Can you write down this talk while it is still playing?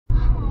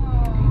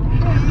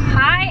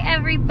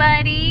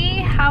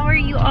everybody. How are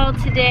you all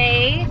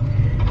today?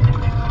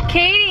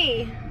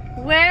 Katie,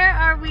 where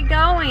are we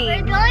going?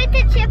 We're going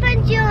to Chip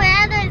and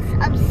Joanna's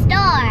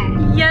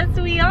store. Yes,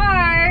 we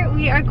are.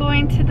 We are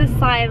going to the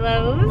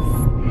silos.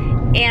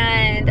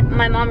 And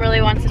my mom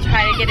really wants to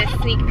try to get a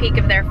sneak peek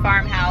of their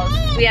farmhouse.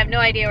 We have no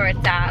idea where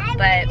it's at,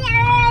 but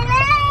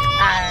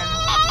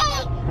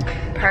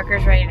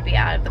Parker's ready to be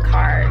out of the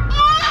car.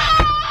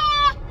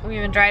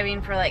 We've been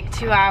driving for like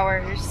 2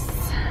 hours.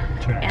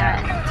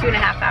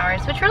 2.5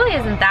 hours, which really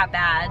isn't that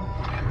bad.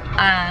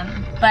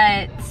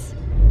 But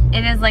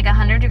it is like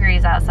 100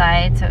 degrees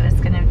outside, so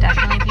it's gonna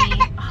definitely be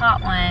a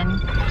hot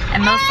one.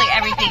 And mostly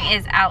everything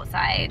is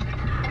outside.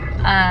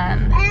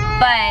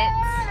 But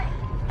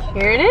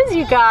here it is,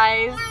 you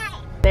guys.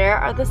 There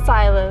are the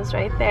silos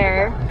right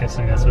there. I'm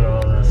guessing that's what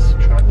all this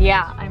truck is.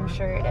 Yeah, I'm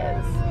sure it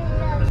is.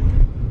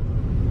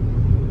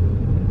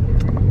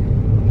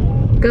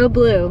 Go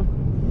blue.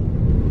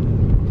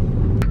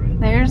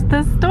 There's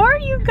the store,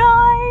 you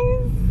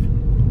guys.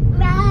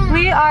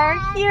 We are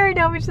here.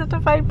 Now we just have to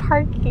find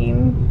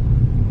parking.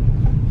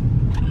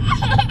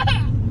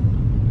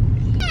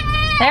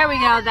 There we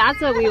go. That's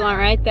what we want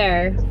right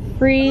there.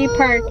 Free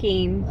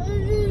parking.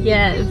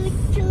 Yes.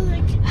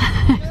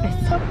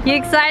 You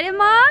excited,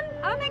 Mom?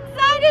 I'm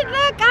excited.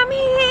 Look, I'm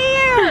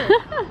here.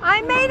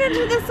 I made it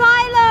to the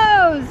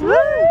silos.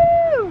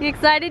 Woo! You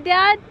excited,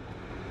 Dad?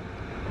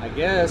 I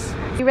guess.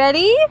 You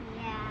ready?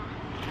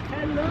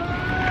 Hello.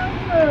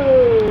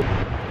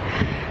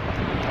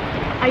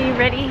 Are you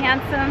ready,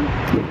 handsome?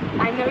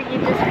 I know you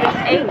just been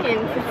aching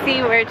to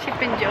see where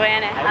Chip and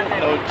Joanna I have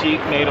didn't it. know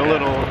Jeep made a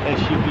little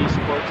SUV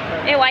sports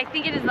car. Ew, I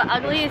think it is the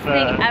ugliest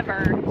thing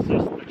ever. It's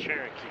just the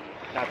Cherokee,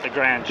 not the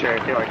Grand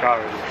Cherokee like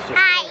ours. It's just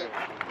Hi.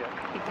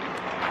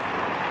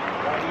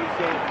 Why do you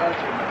say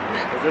country?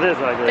 because it is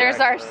ugly. There's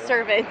our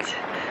servant.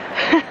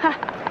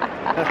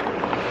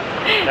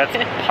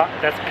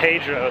 That's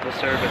Pedro, the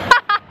servant.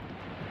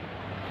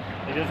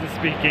 He doesn't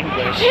speak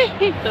English.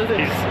 He doesn't.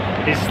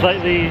 He's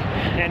slightly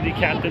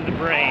handicapped in the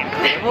brain.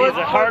 He's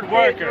a hard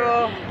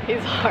worker.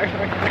 He's hard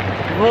worker.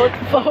 Vote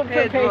Vote for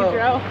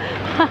Pedro.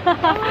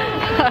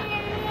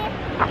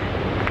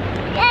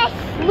 Yes.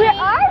 Where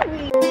are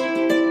we?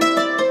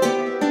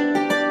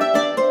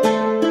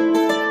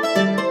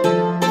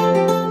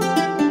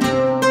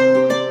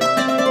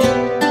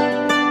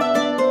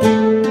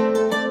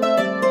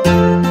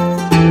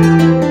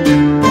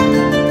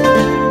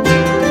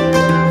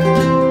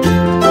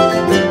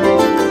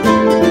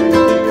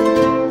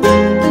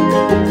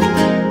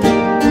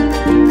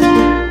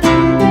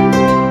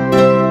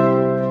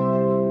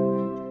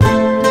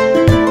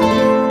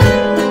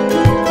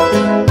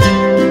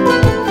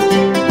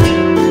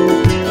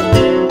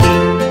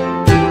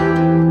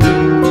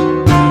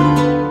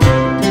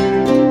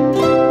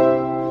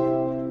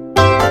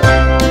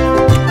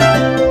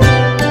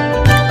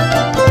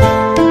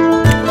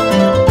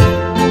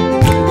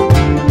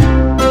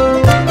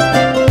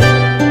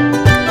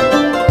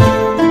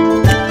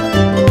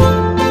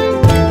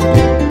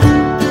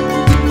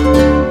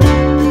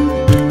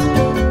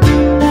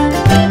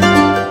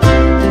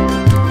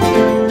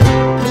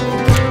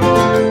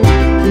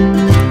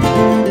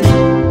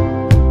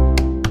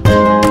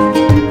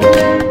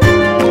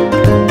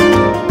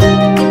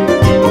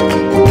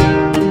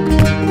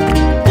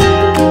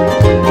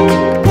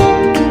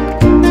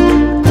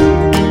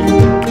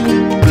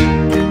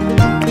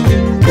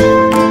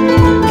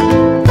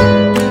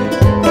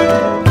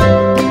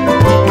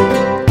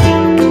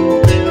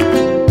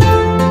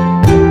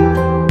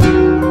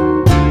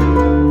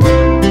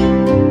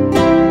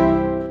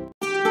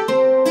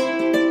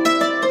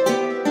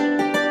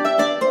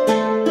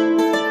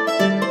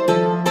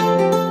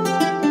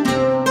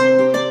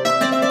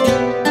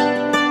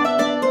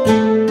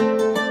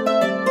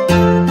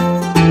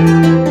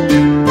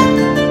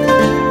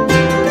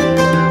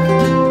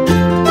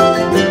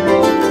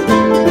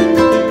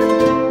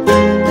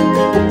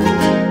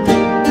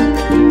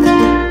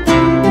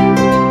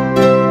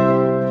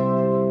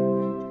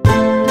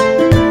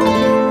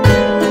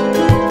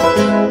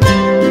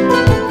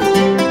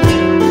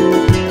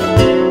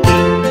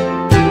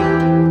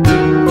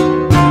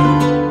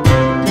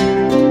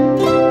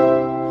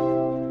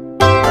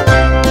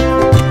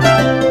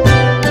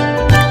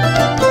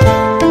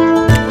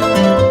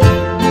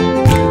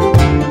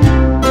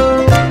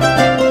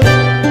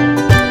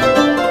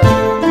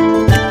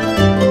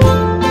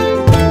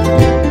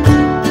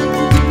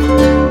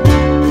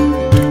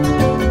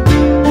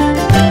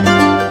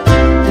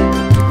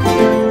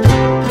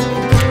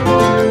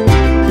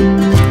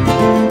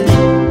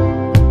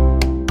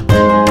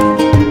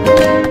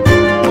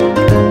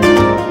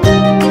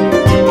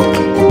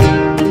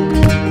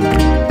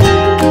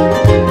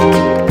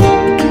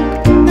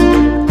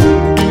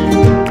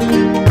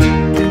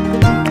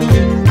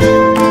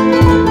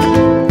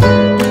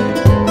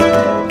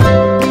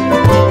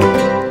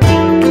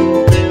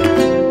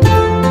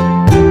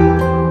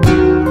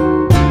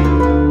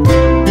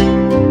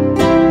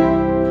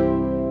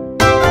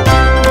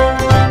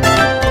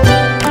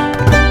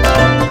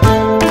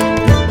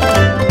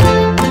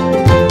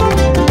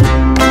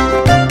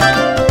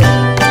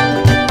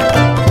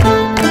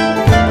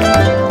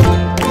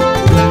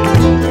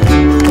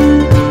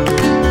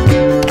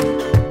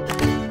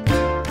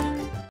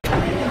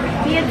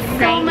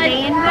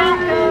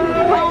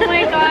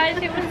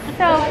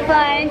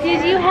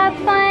 Did you have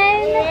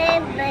fun?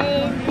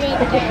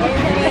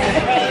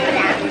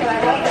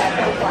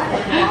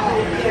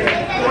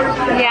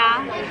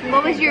 Yeah.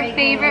 What was your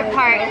favorite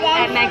part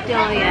at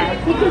Magnolia?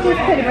 You can just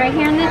put it right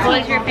here in this. What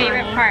was your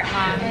favorite part,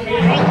 Mom?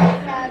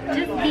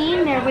 Just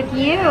being there with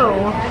you.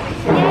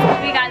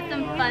 Yay. We got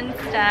some fun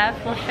stuff.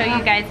 We'll show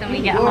you guys when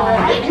we get home.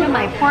 Look at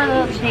my poor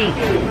little cheeks.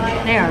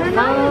 They are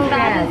so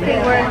bad.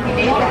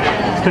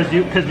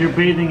 It's because you're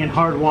bathing in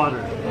hard water.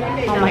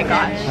 Oh my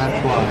gosh.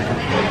 That's why.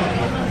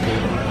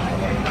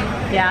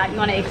 Yeah, you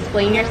want to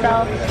explain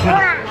yourself? Just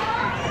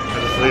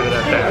leave it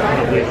at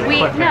that. We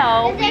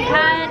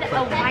had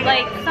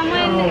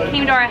someone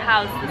came to our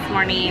house this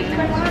morning.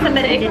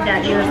 Somebody did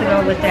that years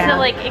ago with Dad. To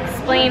like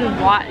explain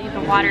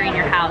the water in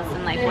your house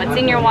and like what's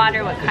in your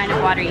water, what kind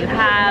of water you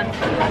have.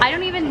 I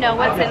don't even know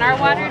what's in our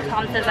water.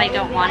 Tom says I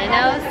don't want to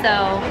know,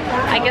 so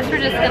I guess we're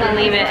just gonna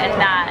leave it at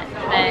that.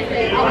 That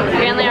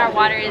apparently our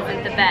water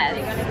isn't the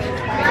best.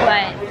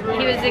 But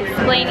he was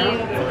explaining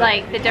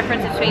like the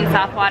difference between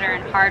soft water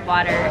and hard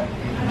water.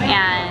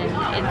 And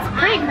it's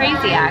pretty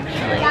crazy,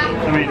 actually.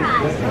 I mean,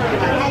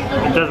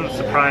 it doesn't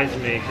surprise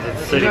me because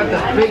it's city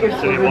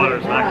water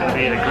is not going to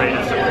be the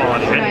greatest of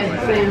quality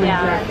anyway.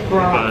 Yeah.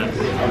 But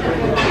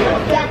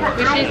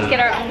we should just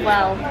get our own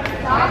well.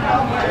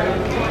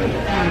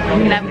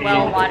 We can have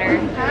well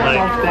water.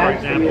 Like, for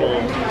example,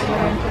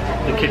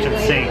 the kitchen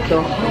sink.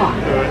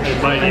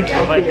 It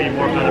might be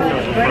more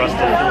beneficial for us to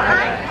filter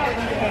that.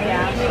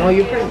 Oh,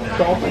 you're pretty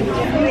salty.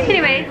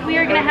 Anyway, we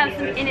are gonna have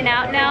some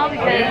In-N-Out now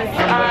because,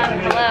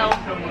 hello,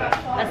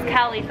 us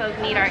Cali folk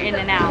need our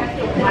In-N-Out.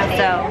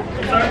 So,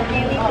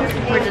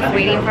 we're just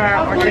waiting for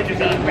our order to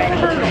be ready.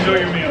 Enjoy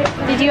your meal.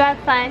 Did you have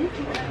fun?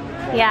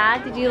 Yeah?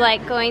 Did you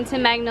like going to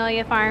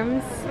Magnolia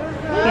Farms?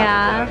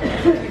 Yeah. I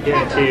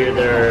guarantee you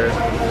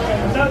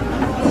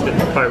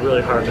it's probably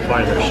really hard to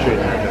find their street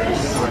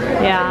address.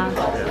 Yeah.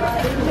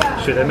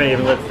 Shoot, they may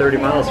even live 30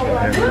 miles from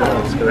here.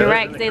 You're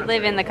right, because they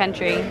live in the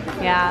country.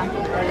 Yeah.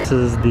 This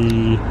is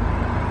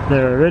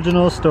their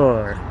original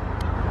store.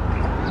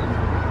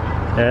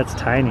 Yeah, it's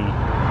tiny.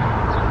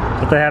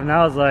 What they have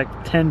now is like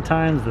 10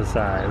 times the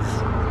size.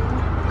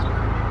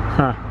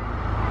 Huh.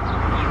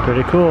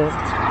 Pretty cool.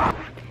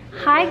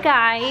 Hi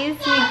guys,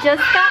 we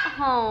just got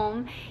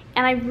home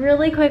and I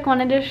really quick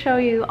wanted to show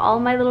you all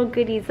my little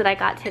goodies that I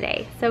got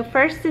today. So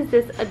first is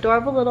this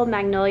adorable little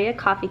Magnolia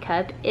coffee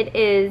cup. It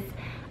is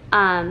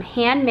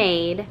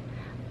handmade,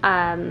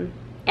 and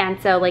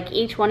so like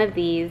each one of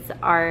these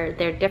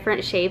they're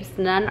different shapes.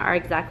 None are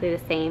exactly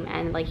the same,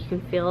 and like you can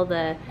feel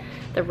the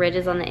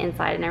ridges on the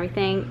inside and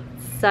everything.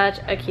 Such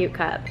a cute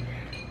cup.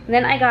 And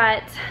then I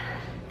got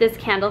this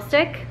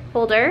candlestick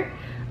holder.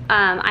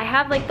 I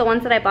have like the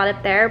ones that I bought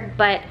up there,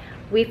 but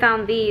we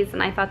found these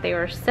and I thought they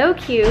were so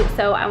cute,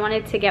 so I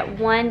wanted to get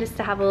one just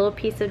to have a little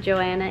piece of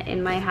Joanna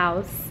in my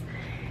house.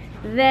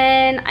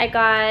 Then I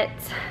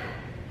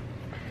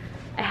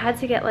had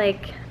to get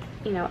like,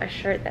 you know, a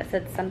shirt that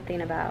said something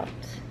about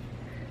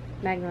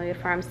Magnolia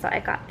Farms, so I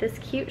got this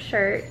cute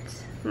shirt.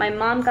 My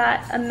mom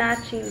got a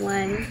matching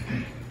one,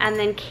 and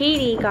then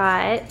Katie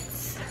got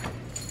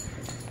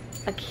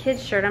a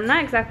kid's shirt. I'm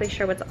not exactly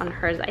sure what's on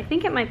hers. I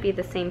think it might be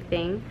the same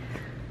thing.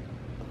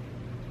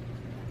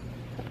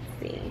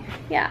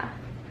 Yeah,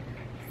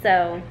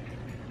 so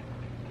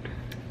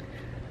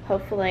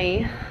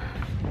hopefully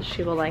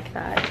she will like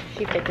that.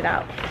 She picked it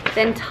out.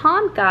 Then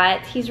Tom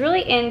he's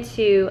really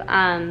into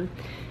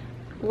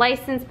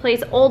license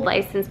plates, old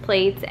license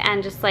plates,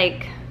 and just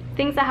like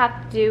things that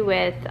have to do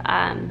with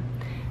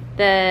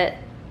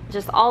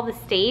just all the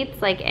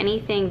states, like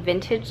anything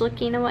vintage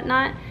looking and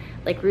whatnot,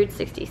 like Route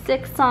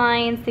 66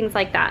 signs, things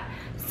like that.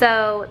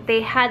 So they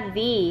had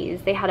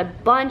these, they had a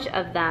bunch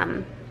of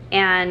them,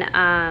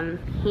 and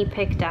he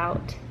picked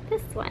out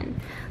this one.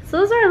 So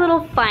those are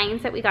little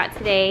finds that we got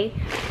today,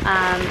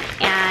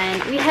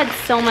 and we had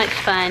so much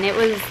fun. It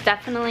was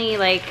definitely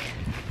like,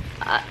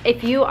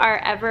 if you are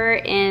ever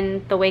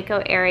in the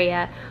Waco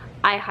area,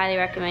 I highly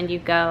recommend you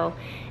go.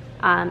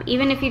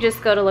 Even if you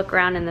just go to look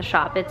around in the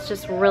shop, it's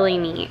just really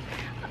neat.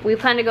 We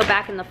plan to go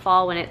back in the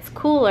fall when it's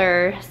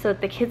cooler so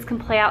that the kids can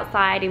play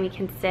outside and we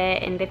can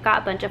sit, and they've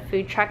got a bunch of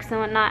food trucks and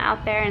whatnot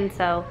out there, and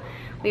so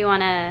we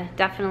want to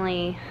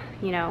definitely,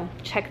 you know,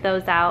 check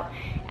those out.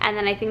 And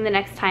then I think the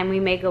next time we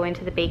may go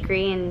into the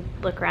bakery and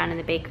look around in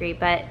the bakery,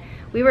 but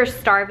we were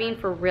starving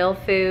for real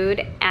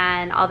food,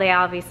 and all they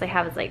obviously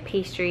have is like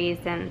pastries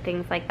and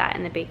things like that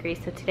in the bakery,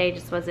 so today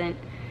just wasn't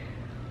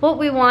what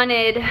we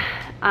wanted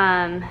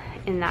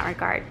in that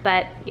regard.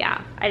 But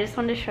yeah, I just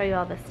wanted to show you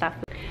all this stuff.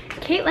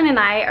 Caitlin and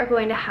I are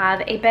going to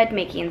have a bed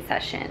making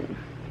session.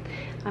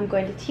 I'm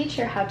going to teach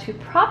her how to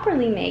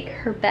properly make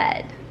her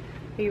bed.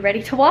 Are you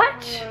ready to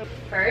watch?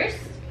 First,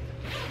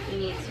 you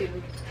need to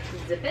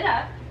zip it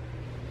up.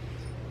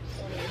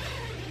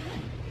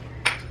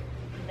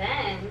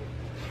 Then,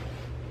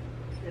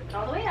 zip it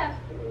all the way up.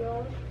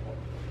 You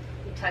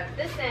tuck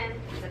this in,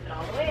 zip it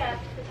all the way up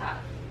to the top.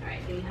 All right,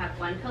 then you have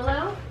one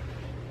pillow,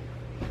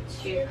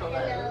 two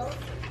pillows.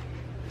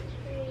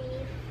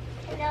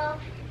 3 pillows,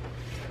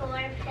 4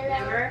 pillows.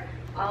 Remember,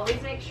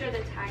 always make sure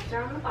the tags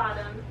are on the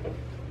bottom.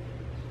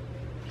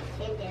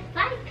 And then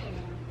 5 pillows.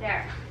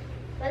 There.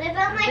 What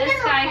about my This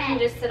pillow guy pet? can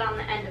just sit on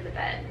the end of the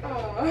bed.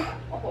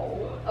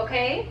 Oh.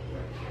 Okay?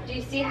 Do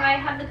you see how I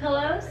have the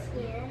pillows?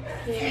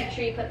 Yes. Can you make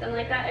sure you put them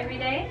like that every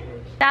day?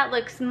 That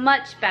looks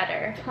much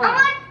better. Huh?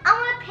 I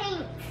want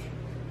paint.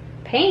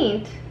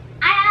 Paint?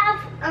 I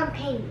have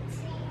paint.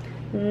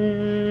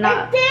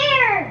 Not Right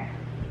there.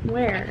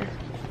 where?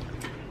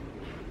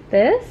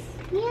 This?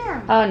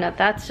 Yeah. Oh no,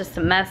 that's just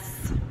a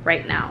mess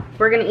right now.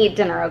 We're gonna eat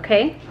dinner,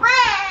 okay?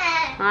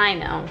 I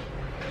know.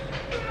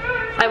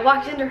 I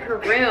walked into her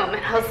room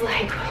and I was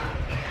like,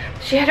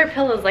 she had her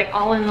pillows like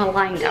all in a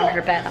line down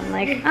her bed. I'm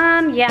like,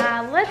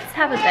 yeah, let's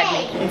have a bed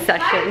making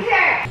session.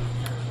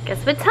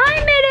 Guess what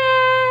time it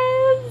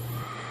is?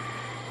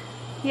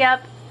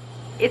 Yep,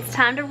 it's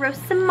time to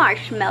roast some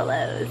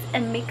marshmallows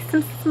and make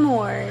some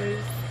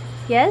s'mores.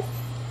 Yes?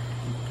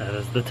 That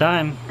is the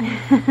time.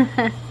 You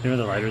know where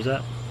the lighter's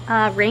at?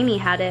 Raimi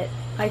had it.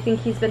 I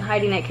think he's been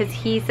hiding it because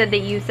he said that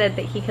you said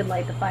that he could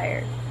light the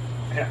fire.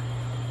 Yeah.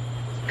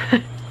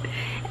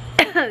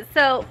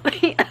 So,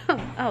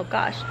 oh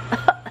gosh.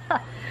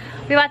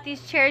 We bought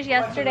these chairs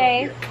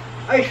yesterday.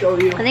 I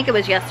showed you. I think it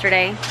was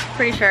yesterday.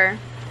 Pretty sure.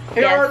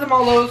 Here are the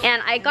mallows.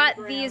 And I got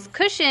these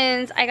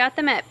cushions. I got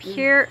them at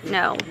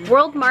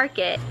World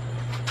Market.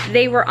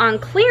 They were on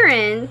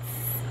clearance,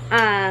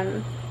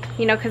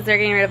 you know, because they're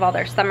getting rid of all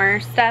their summer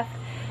stuff.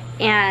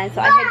 And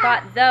so I had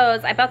got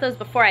those. I bought those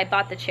before I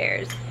bought the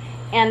chairs.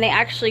 And they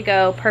actually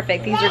go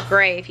perfect. These are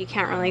gray if you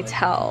can't really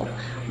tell.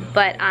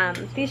 But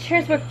these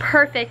chairs work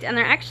perfect and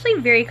they're actually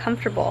very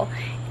comfortable.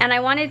 And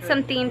I wanted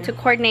something to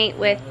coordinate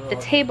with the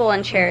table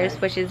and chairs,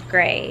 which is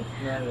gray.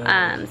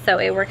 So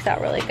it works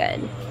out really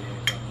good.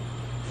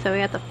 So we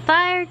got the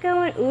fire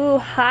going. Ooh,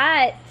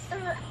 hot.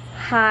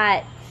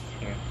 Hot.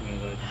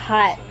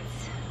 Hot.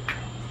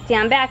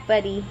 Stand back,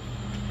 buddy.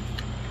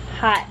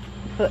 Hot.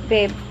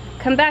 Babe,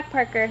 come back,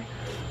 Parker.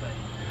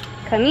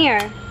 Come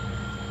here.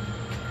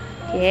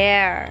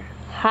 Yeah.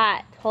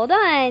 Hot. Hold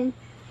on.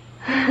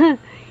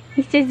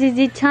 He says, is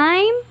it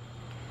time?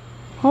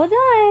 Hold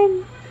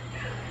on.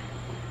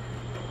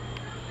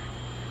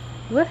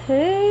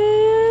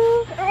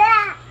 Woohoo.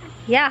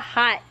 Yeah,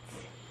 hot.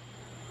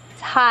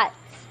 It's hot.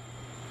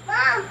 Mom,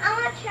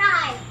 I want to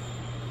try.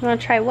 You want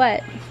to try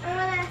what? I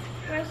want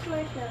to roast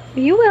marshmallows.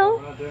 You will.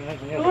 We're not doing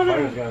anything yet. The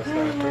fire's gotta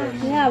start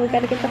first. Yeah, we got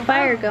to get the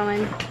fire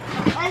going.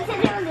 What's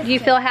it doing this Do you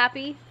feel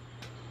happy?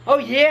 Oh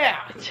yeah.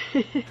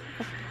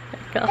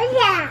 Go. way?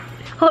 Yeah.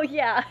 Oh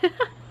yeah.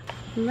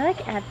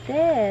 Look at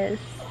this.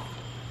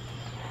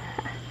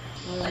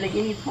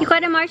 You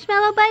got a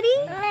marshmallow, buddy?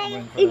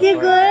 Is it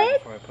good?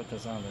 Before I put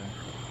this on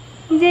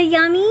there. Is it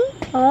yummy?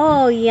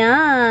 Oh,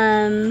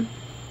 yum.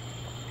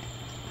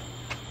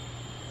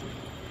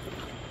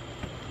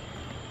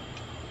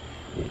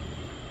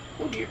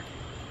 Oh dear.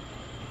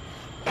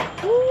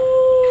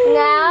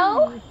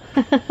 No.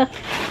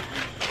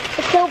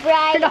 It's so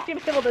bright. You're not gonna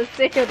be able to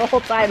sit here the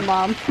whole time,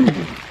 Mom.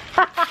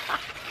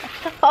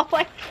 Oh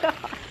my gosh.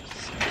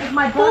 Is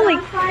my butt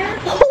on fire?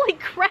 Holy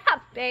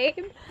crap,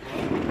 babe.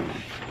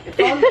 It's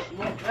on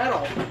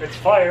metal. It's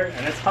fire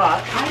and it's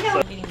hot. I know.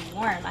 It's getting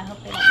warm. I hope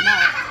they don't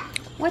melt.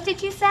 What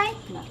did you say?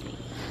 Nothing.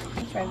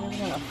 That's right, we're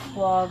gonna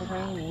flog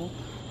Rainy.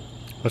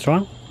 What's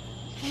wrong?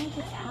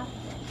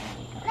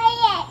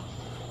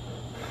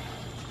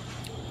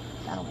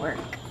 That'll work.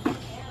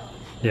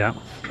 Yeah.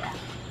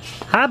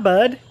 Hi,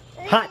 bud.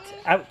 Hot.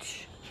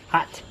 Ouch.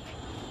 Hot.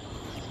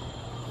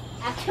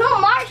 I have 2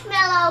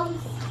 marshmallows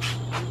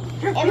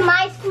in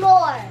my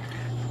s'more.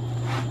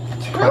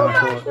 2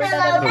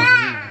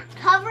 marshmallows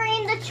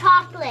covering the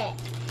chocolate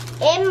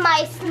in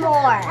my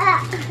s'more.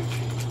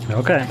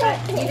 Okay.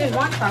 You just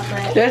want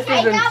chocolate. This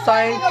is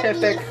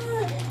scientific.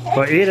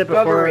 Well, eat it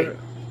before Rubbery.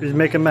 you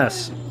make a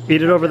mess.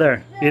 Eat it over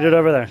there. Eat it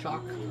over there.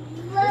 Chalk.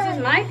 This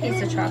is my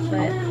piece of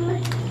chocolate.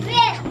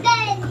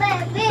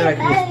 So I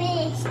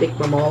can just stick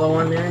my mallow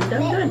on there and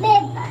done.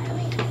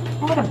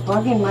 I got a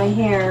bug in my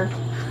hair.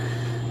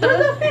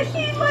 There's a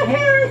fishy in my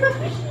hair. There's a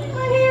fishy in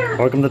my hair.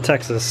 Welcome to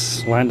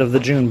Texas, land of the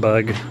June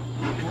bug.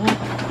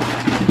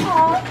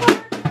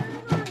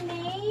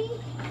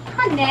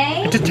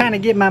 Honey. Just trying to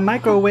get my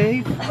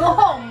microwave.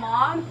 Oh,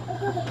 Mom.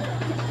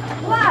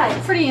 What?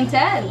 It's pretty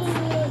intense.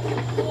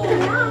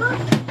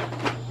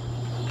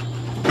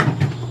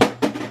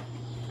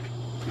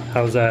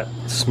 How's that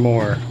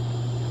s'more?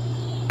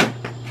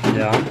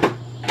 Yeah.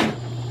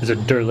 Is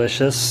it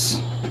delicious?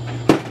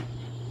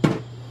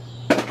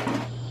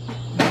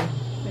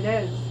 It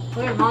is.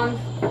 Look at Mom's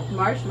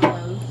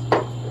marshmallows.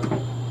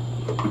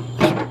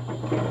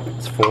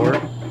 It's 4.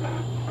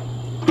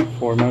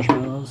 4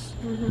 marshmallows.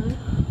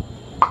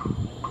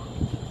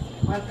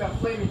 I've got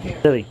flavor here.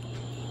 Lily.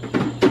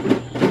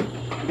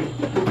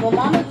 Well,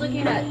 Mom is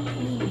looking at...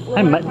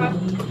 Hi,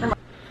 Mutton.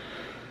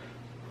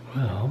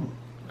 Well,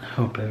 I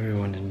hope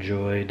everyone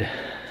enjoyed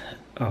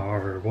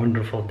our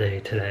wonderful day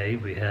today.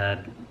 We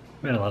had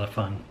a lot of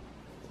fun.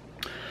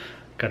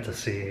 Got to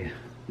see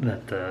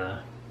that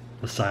the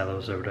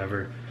silos or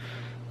whatever.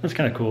 That's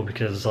kind of cool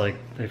because like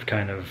they've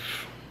kind of,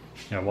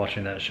 you know,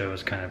 watching that show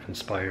has kind of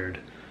inspired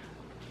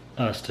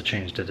us to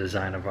change the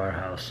design of our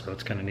house. So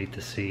it's kind of neat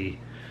to see,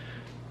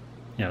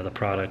 you know, the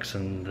products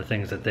and the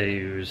things that they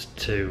use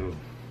to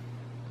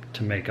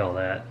make all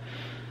that.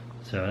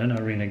 So I know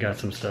Rena got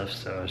some stuff,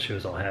 so she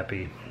was all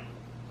happy.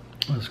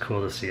 It was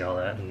cool to see all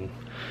that, and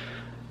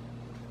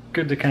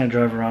good to kind of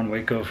drive around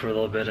Waco for a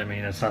little bit. I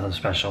mean, it's nothing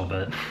special,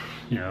 but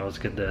you know, it was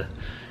good to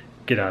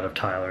get out of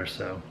Tyler.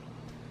 So,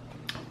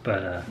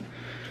 but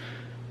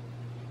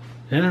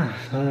yeah,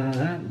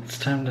 it's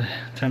time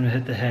to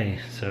hit the hay.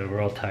 So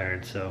we're all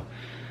tired. So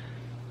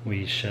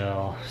we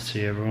shall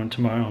see everyone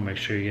tomorrow. Make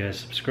sure you guys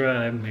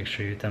subscribe. Make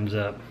sure you thumbs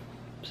up.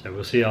 So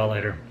we'll see y'all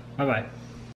later. Bye bye.